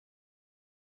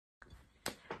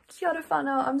Kia ora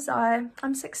whanau, I'm Zy,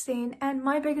 I'm 16, and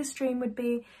my biggest dream would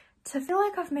be to feel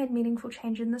like I've made meaningful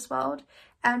change in this world.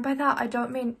 And by that, I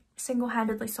don't mean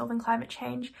single-handedly solving climate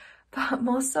change, but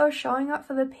more so showing up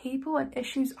for the people and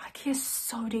issues I care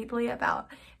so deeply about.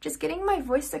 Just getting my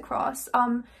voice across,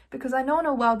 because I know in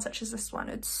a world such as this one,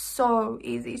 it's so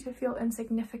easy to feel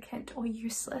insignificant or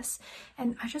useless.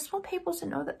 And I just want people to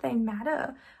know that they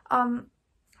matter.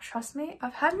 Trust me,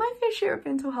 I've had my fair share of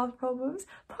mental health problems,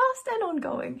 past and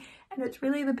ongoing, and it's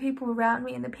really the people around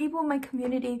me and the people in my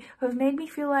community who have made me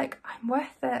feel like I'm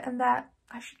worth it and that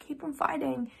I should keep on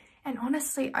fighting. And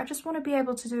honestly, I just want to be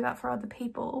able to do that for other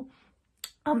people.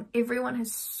 Everyone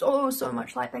has so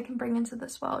much light they can bring into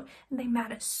this world, and they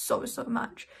matter so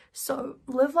much. So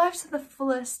live life to the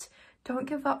fullest, don't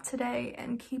give up today,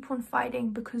 and keep on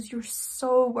fighting because you're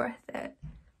so worth it.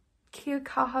 Kia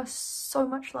kaha, so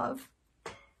much love.